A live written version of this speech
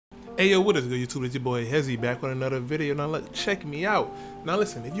Hey yo, what is good YouTube? It's your boy Hesy back with another video. Now look, check me out. Now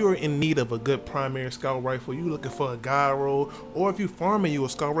listen, if you are in need of a good primary scout rifle, you looking for a guide roll, or if you farming you a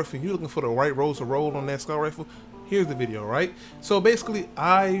scout rifle and you looking for the right rolls to roll on that scout rifle, here's the video, right? So basically,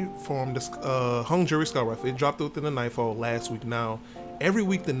 I formed this hung jury scout rifle. It dropped within the Nightfall last week. Now, every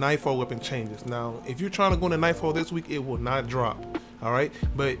week the Nightfall weapon changes. Now, if you're trying to go into Nightfall this week, it will not drop. All right,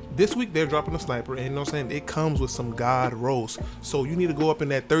 but this week they're dropping a sniper, and you know what I'm saying, it comes with some god rolls, so you need to go up in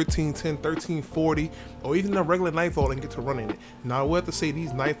that 1310, 1340, or even the regular Nightfall and get to running it. Now I will have to say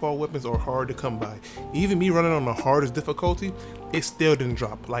these Nightfall weapons are hard to come by. Even me running on the hardest difficulty, it still didn't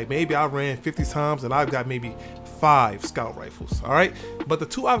drop. Like maybe I ran 50 times and I've got maybe 5 scout rifles. All right, but the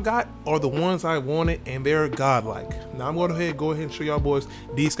 2 I've got are the ones I wanted, and they're godlike. Now I'm going to go ahead and show y'all boys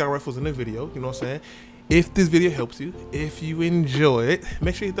these scout rifles in the video. You know what I'm saying? If this video helps you, if you enjoy it,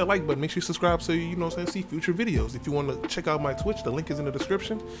 make sure you hit that like button, make sure you subscribe so you know what I'm saying, see future videos. If you want to check out my Twitch, the link is in the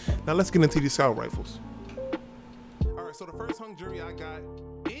description. Now let's get into these scout rifles. Alright, so the first hung jury I got,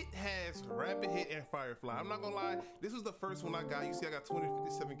 it has rapid hit and Firefly. I'm not gonna lie, this is the first one I got. You see I got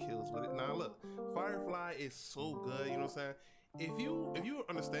 257 kills with it. Now look, Firefly is so good, you know what I'm saying? If you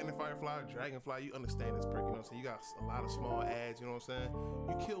understand the Firefly, Dragonfly, you understand this perk, you know what I'm saying? You got a lot of small ads, you know what I'm saying?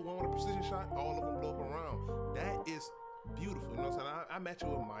 You kill one with a precision shot, all of them blow up around. That is beautiful, you know what I'm saying? I match it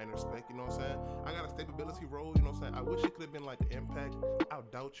with minor spec, you know what I'm saying? I got a stability roll, you know what I'm saying? I wish it could have been like an impact. I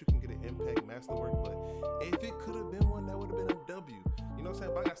doubt you can get an impact masterwork, but if it could have been one, that would have been a W. You know what I'm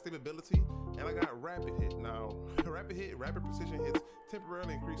saying? But I got stability and I got rapid hit. Now, rapid hit, rapid precision hits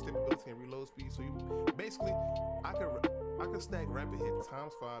temporarily increase stability and reload speed. So you basically, I could stack rapid hit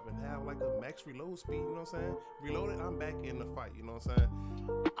times 5 and have like a max reload speed, you know what I'm saying? Reload it, I'm back in the fight, you know what I'm saying?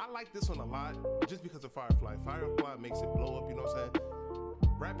 I like this one a lot just because of Firefly. Firefly makes it blow up, you know what I'm saying?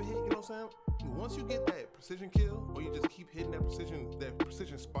 Rapid hit, you know what I'm saying? Once you get that precision kill, or you just keep hitting that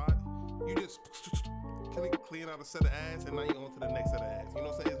precision spot, you just clean out a set of ads, and now you're on to the next set of ads. You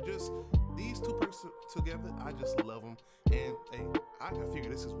know what I'm saying? It's just these 2 perks together, I just love them. And hey, I can figure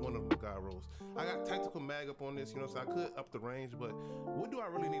this is one of them god rolls. I got tactical mag up on this, you know what I'm saying? I could up the range, but what do I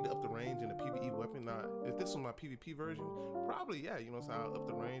really need to up the range in a PvE weapon? Now, if this was my PvP version, probably, yeah, you know what I'm saying, I'll up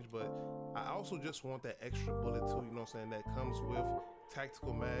the range, but I also just want that extra bullet too, you know what I'm saying, that comes with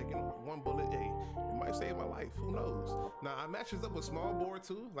tactical mag. You know, 1 bullet, hey, it might save my life, who knows? Now, I match this up with small bore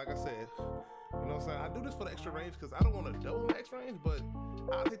too, like I said. You know what I'm saying? I do this for the extra range because I don't want to double max range, but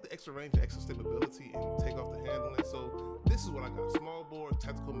I'll take the extra range and extra stability and take off the handling. So this is what I got: small bore,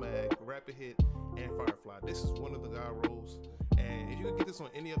 tactical mag, rapid hit, and Firefly. This is one of the god rolls, and if you can get this on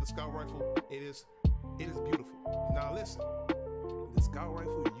any other scout rifle, it is beautiful. Now listen, the scout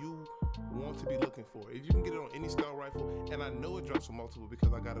rifle you want to be looking for, if you can get it on any scout rifle, and I know it drops on multiple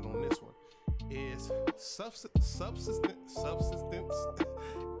because I got it on this one, is subsistence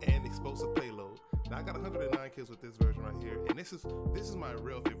and explosive payload. Now I got 109 kills with this version right here, and this is my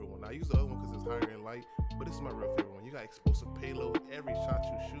real favorite one. I use the other one because it's higher in light, but this is my real favorite one. You got explosive payload. Every shot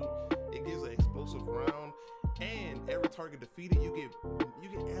you shoot, it gives an explosive round, and every target defeated, you get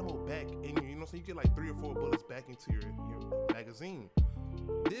ammo back in your, you know what I'm saying? You get like 3 or 4 bullets back into your magazine.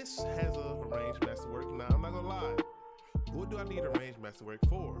 This has a range masterwork. Now I'm not gonna lie, what do I need a range masterwork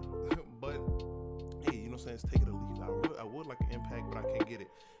for? But hey, you know what I'm saying, it's take it or leave it. I would like an impact, but I can't get it.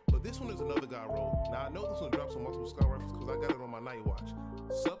 But this one is another god roll. Now I know this one drops on multiple scout rifles because I got it on my night watch.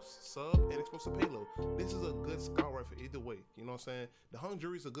 Sub and explosive payload. This is a good scout rifle either way. You know what I'm saying? The hung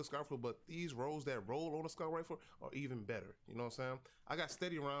jury is a good scout rifle, but these rolls that roll on a scout rifle are even better. You know what I'm saying? I got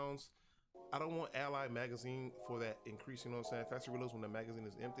steady rounds. I don't want ally magazine for that increase, you know what I'm saying? Faster reloads when the magazine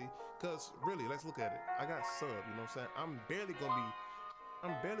is empty. Cause really, let's look at it. I got sub, you know what I'm saying? I'm barely gonna be,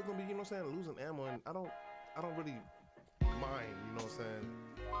 you know what I'm saying, losing ammo, and I don't really mind, you know what I'm saying,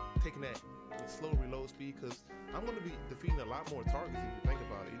 taking that slow reload speed, because I'm going to be defeating a lot more targets if you think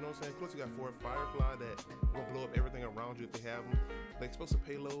about it, you know what I'm saying? Plus you got 4 Firefly that will blow up everything around you if they have them. The explosive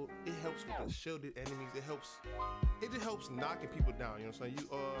payload, it helps with the shielded enemies. It just helps knocking people down, you know what I'm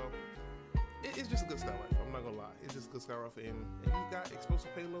saying? It's just a good scout rifle, I'm not gonna lie. It's just a good scout rifle, and if you got explosive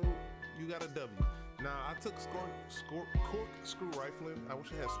payload, you got a W. Now I took cork screw rifling. I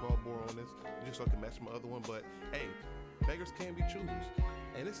wish I had small bore on this just so I can match my other one, but hey, beggars can be choosers.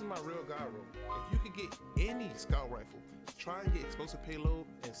 And this is my real god roll. If you could get any scout rifle, try and get explosive payload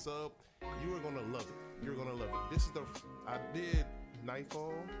and sub, you are gonna love it. You're gonna love it. This is I did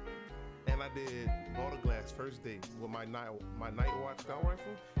Nightfall, and I did Ball of Glass first day with my night watch scout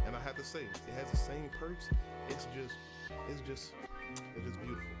rifle, and I have to say, it has the same perks. It's just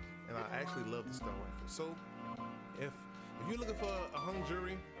beautiful, and I actually love the scout rifle. So if If you're looking for a hung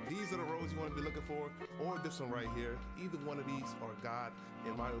jury, these are the rolls you want to be looking for, or this one right here. Either one of these are God,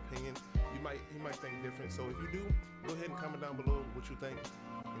 in my opinion. You might think different. So if you do, go ahead and comment down below what you think.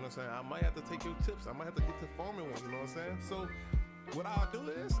 You know what I'm saying? I might have to take your tips. I might have to get to farming one. You know what I'm saying? So what I'll do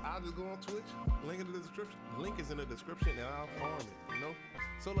is I'll just go on Twitch. Link in the description. Link is in the description, and I'll farm it. You know.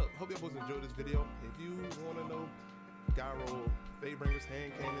 So look, hope you boys enjoyed this video. If you want to know guy roll, fade bringers,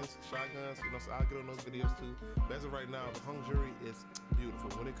 hand cannons, shotguns, you know, so I'll get on those videos too. But as of right now, the hung jury is beautiful.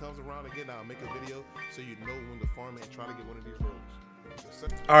 When it comes around again, I'll make a video so you know when to farm it and try to get one of these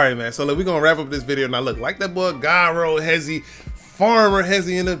rolls. All right, man. So look, we're gonna wrap up this video now. Look, like that boy guy roll Hesy, farmer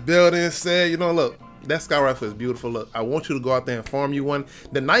Hesy in the building said, you know, look, that scout rifle is beautiful. Look, I want you to go out there and farm you one.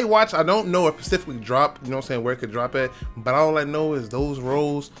 The Night Watch, I don't know a specifically drop, you know what I'm saying, where it could drop at, but all I know is those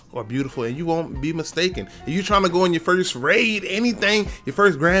rolls are beautiful and you won't be mistaken. If you're trying to go in your first raid, anything, your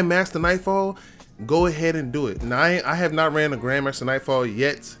first Grandmaster Nightfall, go ahead and do it. Now, I have not ran a Grandmaster Nightfall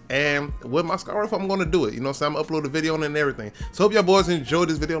yet, and with my scout rifle, I'm going to do it. You know what I'm saying? I'm going to upload a video on it and everything. So hope y'all boys enjoyed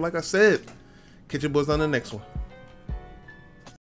this video. Like I said, catch you boys on the next one.